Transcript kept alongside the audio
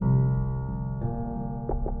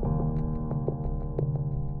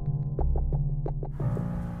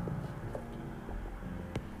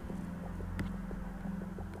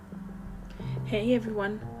Hey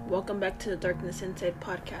everyone, welcome back to the Darkness Inside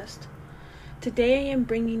podcast. Today I am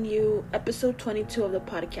bringing you episode 22 of the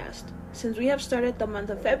podcast. Since we have started the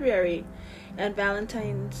month of February and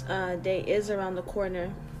Valentine's Day is around the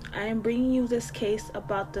corner, I am bringing you this case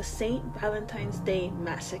about the St. Valentine's Day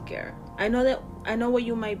Massacre. I know what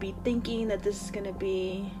you might be thinking, that this is going to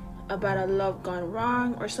be about a love gone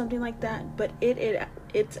wrong or something like that, but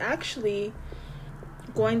it's actually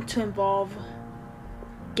going to involve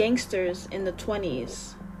gangsters in the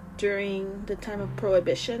 20s during the time of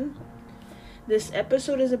Prohibition. This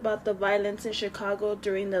episode is about the violence in Chicago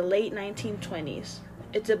during the late 1920s.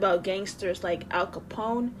 It's about gangsters like Al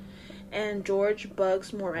Capone and George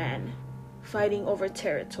 "Bugs" Moran fighting over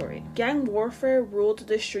territory. Gang warfare ruled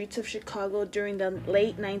the streets of Chicago during the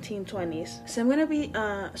late 1920s. So I'm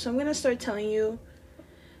gonna start telling you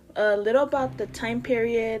a little about the time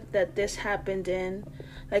period that this happened in.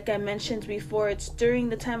 Like I mentioned before, it's during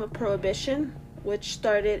the time of Prohibition, which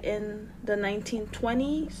started in the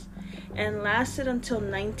 1920s and lasted until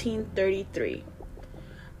 1933.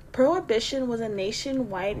 Prohibition was a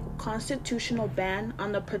nationwide constitutional ban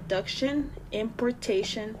on the production,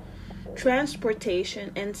 importation,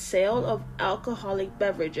 transportation, and sale of alcoholic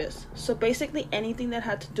beverages. So basically anything that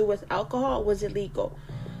had to do with alcohol was illegal.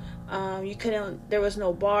 There was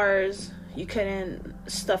no bars,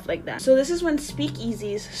 stuff like that. So this is when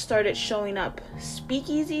speakeasies started showing up.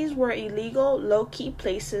 Speakeasies were illegal, low-key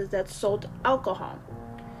places that sold alcohol.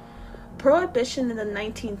 Prohibition in the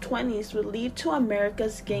 1920s would lead to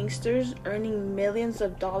America's gangsters earning millions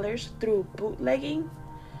of dollars through bootlegging,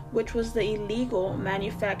 which was the illegal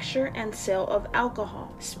manufacture and sale of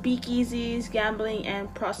alcohol, speakeasies, gambling,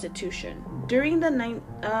 and prostitution. During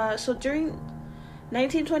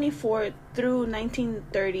 1924 through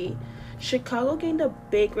 1930, Chicago gained a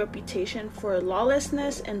big reputation for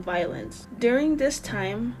lawlessness and violence. During this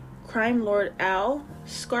time, crime lord Al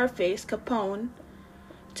 "Scarface" Capone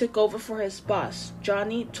took over for his boss,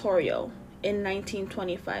 Johnny Torrio, in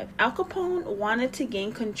 1925. Al Capone wanted to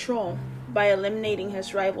gain control by eliminating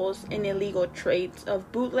his rivals in illegal trades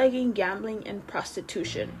of bootlegging, gambling, and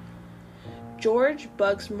prostitution. George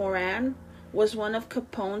 "Bugs" Moran was one of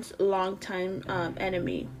Capone's longtime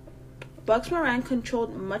enemy. Bugs Moran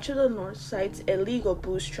controlled much of the North Side's illegal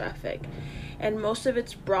booze traffic and most of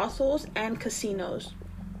its brothels and casinos.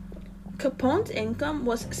 Capone's income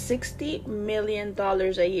was $60 million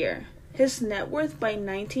a year. His net worth by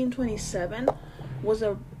 1927 was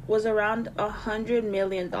around $100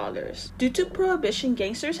 million. Due to Prohibition,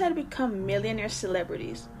 gangsters had become millionaire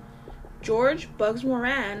celebrities. George "Bugs"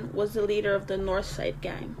 Moran was the leader of the North Side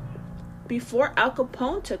gang. Before Al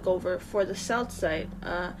Capone took over for the South Side,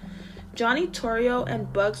 Johnny Torrio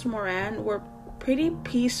and Bugs Moran were pretty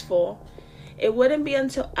peaceful. It wouldn't be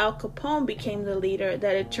until Al Capone became the leader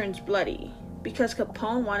that it turns bloody, because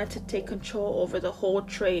Capone wanted to take control over the whole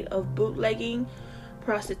trade of bootlegging,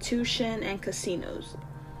 prostitution, and casinos.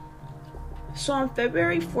 So on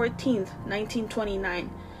February 14th, 1929,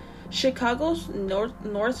 Chicago's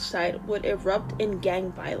north side would erupt in gang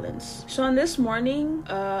violence. So on this morning,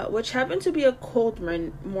 which happened to be a cold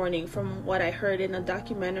morning from what I heard in a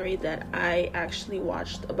documentary that I actually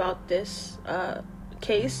watched about this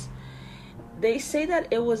case, they say that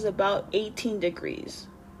it was about 18 degrees.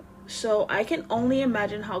 So I can only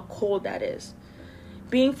imagine how cold that is.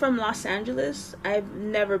 Being from Los Angeles, I've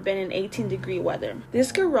never been in 18-degree weather.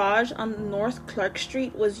 This garage on North Clark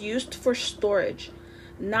Street was used for storage,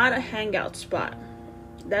 not a hangout spot.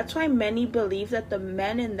 That's why many believe that the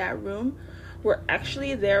men in that room were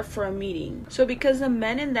actually there for a meeting. So because the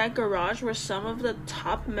men in that garage were some of the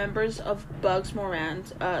top members of Bugs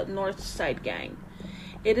Moran's North Side gang,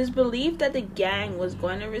 it is believed that the gang was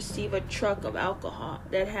going to receive a truck of alcohol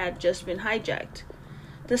that had just been hijacked.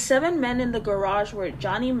 The 7 men in the garage were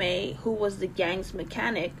Johnny May, who was the gang's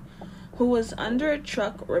mechanic, who was under a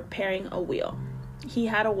truck repairing a wheel. He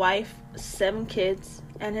had a wife, 7 kids,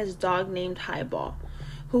 and his dog named Highball,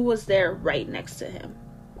 who was there right next to him.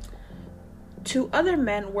 2 other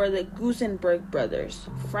men were the Gusenberg brothers,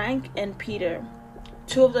 Frank and Peter,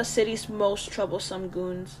 2 of the city's most troublesome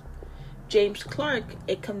goons. James Clark,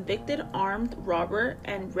 a convicted armed robber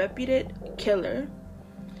and reputed killer.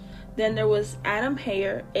 Then there was Adam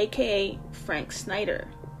Hayer, aka Frank Snyder.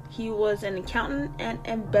 He was an accountant and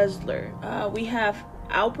embezzler. We have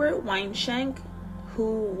Albert Weinshank,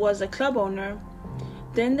 who was a club owner.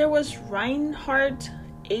 Then there was Reinhard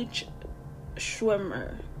H.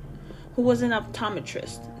 Schwimmer, who was an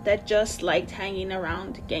optometrist that just liked hanging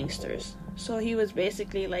around gangsters. So he was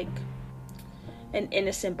basically like an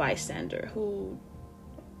innocent bystander who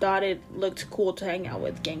thought it looked cool to hang out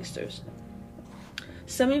with gangsters.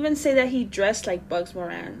 Some even say that he dressed like Bugs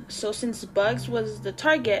Moran. So since Bugs was the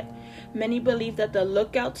target, many believe that the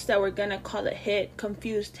lookouts that were gonna call a hit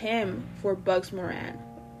confused him for Bugs Moran.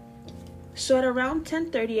 So at around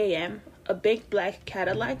 10:30 a.m., a big black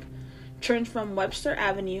Cadillac turned from Webster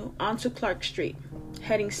Avenue onto Clark Street,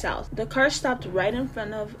 heading south. The car stopped right in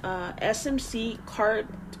front of SMC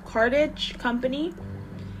Cartage Company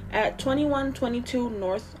at 2122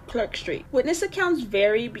 North Clark Street. Witness accounts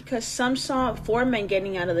vary because some saw 4 men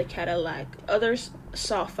getting out of the Cadillac, others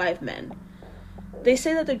saw 5 men. They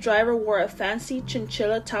say that the driver wore a fancy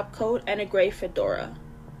chinchilla topcoat and a gray fedora.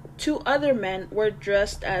 2 other men were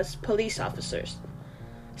dressed as police officers.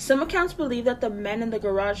 Some accounts believe that the men in the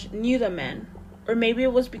garage knew the men, or maybe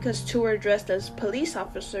it was because 2 were dressed as police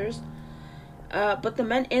officers, but the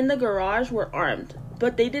men in the garage were armed.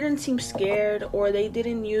 But they didn't seem scared, or they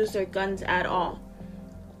didn't use their guns at all.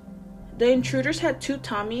 The intruders had 2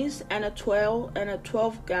 Tommies and a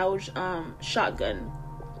 12 gauge shotgun.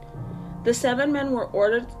 The 7 men were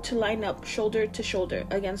ordered to line up shoulder to shoulder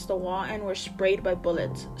against the wall and were sprayed by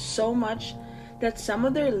bullets, so much that some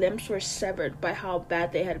of their limbs were severed by how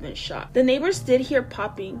bad they had been shot. The neighbors did hear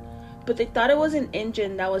popping, but they thought it was an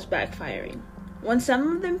engine that was backfiring. When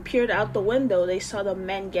some of them peered out the window, they saw the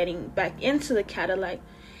men getting back into the Cadillac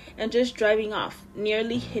and just driving off,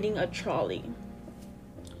 nearly hitting a trolley.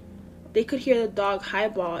 They could hear the dog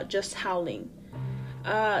Highball just howling.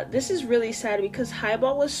 This is really sad because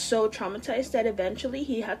Highball was so traumatized that eventually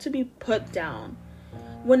he had to be put down.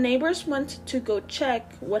 When neighbors went to go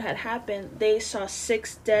check what had happened, they saw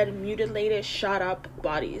 6 dead, mutilated, shot up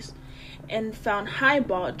bodies and found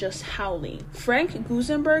Highball just howling. Frank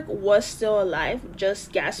Gusenberg was still alive,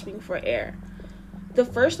 just gasping for air. The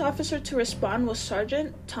first officer to respond was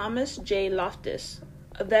Sergeant Thomas J. Loftus,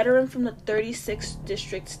 a veteran from the 36th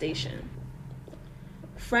District Station.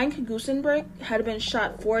 Frank Gusenberg had been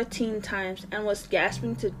shot 14 times and was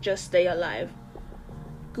gasping to just stay alive.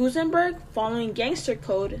 Gusenberg, following gangster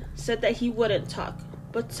code, said that he wouldn't talk,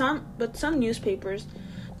 but some newspapers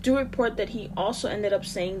do report that he also ended up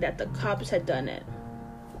saying that the cops had done it.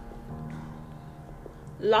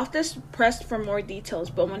 Loftus pressed for more details,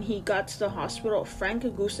 but when he got to the hospital, Frank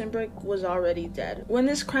Gusenberg was already dead. When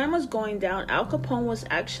this crime was going down, Al Capone was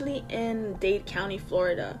actually in Dade County,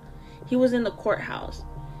 Florida. He was in the courthouse.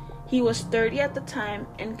 He was 30 at the time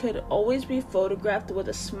and could always be photographed with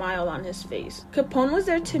a smile on his face. Capone was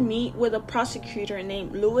there to meet with a prosecutor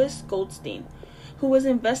named Louis Goldstein, who was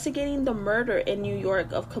investigating the murder in New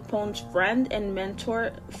York of Capone's friend and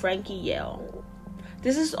mentor, Frankie Yale.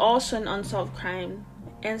 This is also an unsolved crime,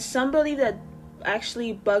 and some believe that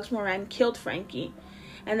actually Bugs Moran killed Frankie,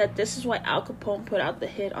 and that this is why Al Capone put out the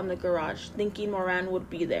hit on the garage, thinking Moran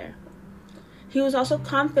would be there. He was also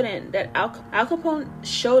confident that Al Capone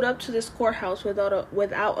showed up to this courthouse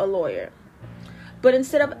without a lawyer. But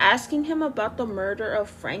instead of asking him about the murder of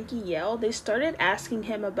Frankie Yale, they started asking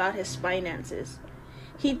him about his finances.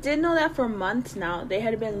 He did know that for months now they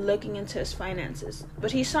had been looking into his finances,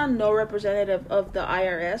 but he saw no representative of the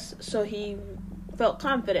IRS, so he felt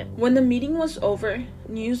confident. When the meeting was over,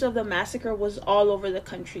 news of the massacre was all over the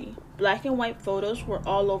country. Black and white photos were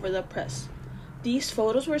all over the press. These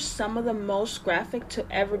photos were some of the most graphic to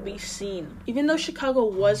ever be seen. Even though Chicago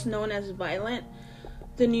was known as violent,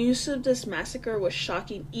 the news of this massacre was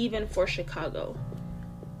shocking even for Chicago.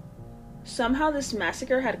 Somehow this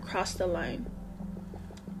massacre had crossed the line.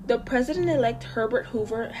 The president-elect Herbert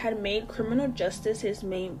Hoover had made criminal justice his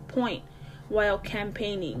main point while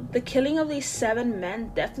campaigning. The killing of these 7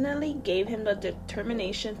 men definitely gave him the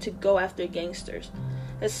determination to go after gangsters,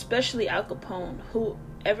 especially Al Capone, who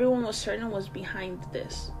everyone was certain was behind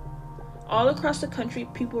this. All across the country,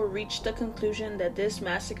 people reached the conclusion that this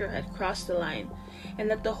massacre had crossed the line, and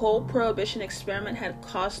that the whole Prohibition experiment had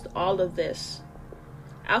caused all of this.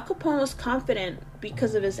 Al Capone was confident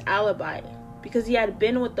because of his alibi, because he had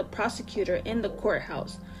been with the prosecutor in the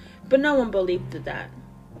courthouse, but no one believed that.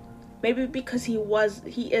 Maybe because he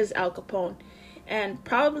is Al Capone, and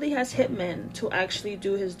probably has hitmen to actually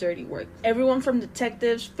do his dirty work. Everyone from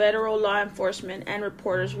detectives, federal law enforcement, and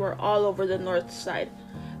reporters were all over the north side,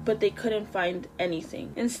 but they couldn't find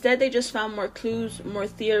anything. Instead, they just found more clues, more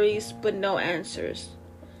theories, but no answers.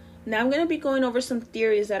 Now I'm going to be going over some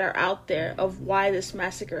theories that are out there of why this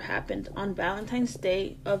massacre happened on Valentine's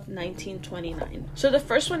Day of 1929. So the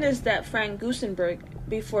first one is that Frank Gusenberg,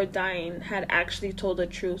 before dying, had actually told the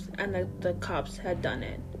truth and that the cops had done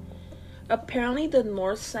it. Apparently, the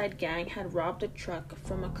North Side gang had robbed a truck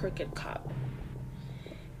from a crooked cop,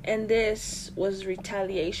 and this was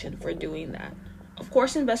retaliation for doing that. Of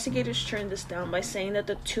course, investigators turned this down by saying that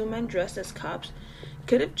the 2 men dressed as cops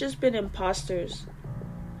could have just been imposters,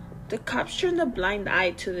 The cops turned a blind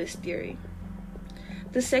eye to this theory.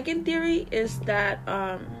 The second theory is that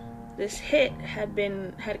this hit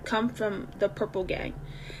had come from the Purple Gang.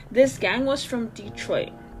 This gang was from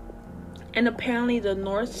Detroit, and apparently the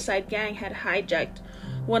North Side Gang had hijacked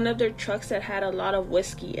one of their trucks that had a lot of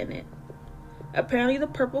whiskey in it. Apparently the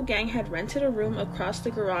Purple Gang had rented a room across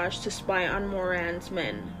the garage to spy on Moran's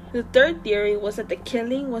men. The third theory was that the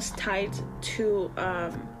killing was tied to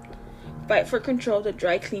fight for control of the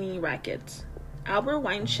dry cleaning rackets. Albert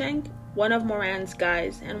Weinshank, one of Moran's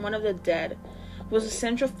guys and one of the dead, was a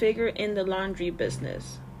central figure in the laundry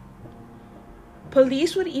business.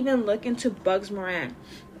 Police would even look into Bugs Moran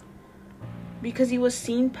because he was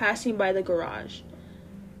seen passing by the garage.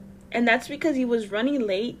 And that's because he was running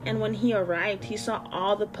late, and when he arrived, he saw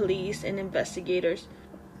all the police and investigators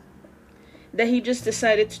that he just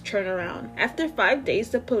decided to turn around. After 5 days,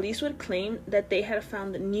 the police would claim that they had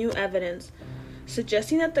found new evidence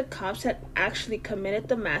suggesting that the cops had actually committed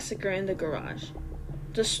the massacre in the garage.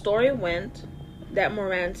 The story went that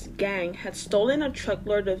Moran's gang had stolen a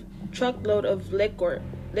truckload of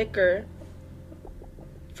liquor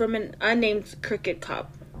from an unnamed crooked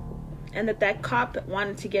cop, and that cop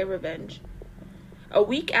wanted to get revenge. A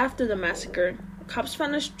week after the massacre, cops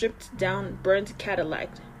found a stripped down, burnt Cadillac,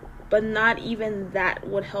 but not even that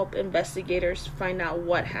would help investigators find out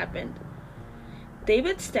what happened.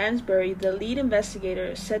 David Stansbury, the lead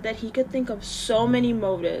investigator, said that he could think of so many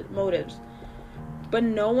motives, but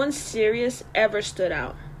no one serious ever stood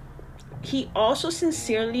out. He also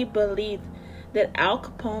sincerely believed that Al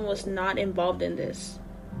Capone was not involved in this.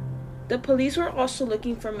 The police were also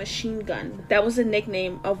looking for Machine Gun. That was the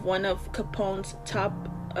nickname of one of Capone's top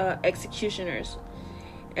executioners.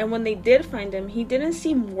 And when they did find him, he didn't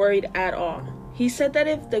seem worried at all. He said that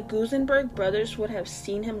if the Gusenberg brothers would have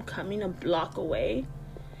seen him coming a block away,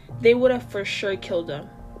 they would have for sure killed him.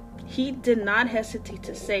 He did not hesitate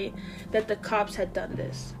to say that the cops had done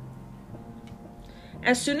this.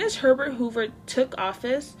 As soon as Herbert Hoover took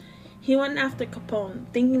office, he went after Capone,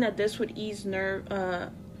 thinking that this would ease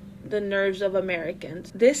the nerves of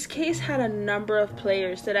Americans. This case had a number of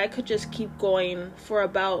players that I could just keep going for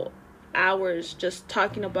about hours, just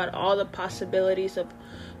talking about all the possibilities of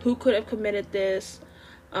who could have committed this,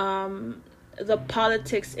 the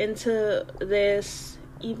politics into this.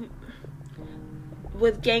 Even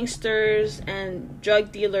with gangsters and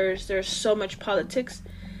drug dealers, there's so much politics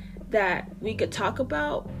that we could talk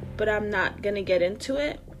about, but I'm not gonna get into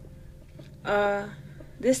it.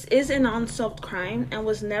 This is an unsolved crime and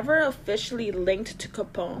was never officially linked to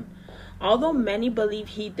Capone, although many believe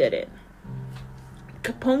he did it.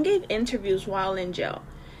 Capone gave interviews while in jail,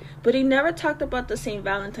 but he never talked about the St.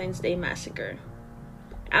 Valentine's Day massacre.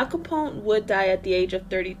 Al Capone would die at the age of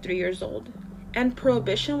 33 years old, and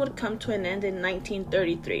Prohibition would come to an end in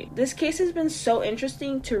 1933. This case has been so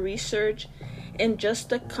interesting to research, and just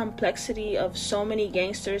the complexity of so many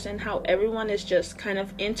gangsters and how everyone is just kind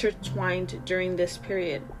of intertwined during this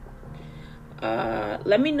period.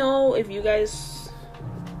 Let me know if you guys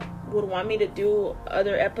would want me to do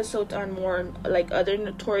other episodes on more like other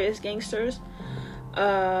notorious gangsters.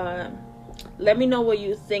 Let me know what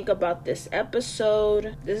you think about this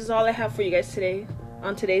episode. This is all I have for you guys today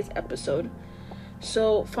on today's episode.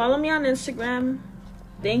 So follow me on Instagram.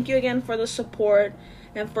 Thank you again for the support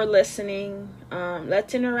and for listening.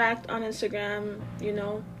 Let's interact on Instagram,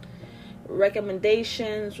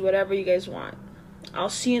 recommendations, whatever you guys want. I'll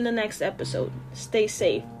see you in the next episode. Stay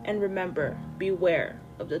safe, and remember, beware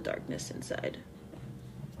of the darkness inside.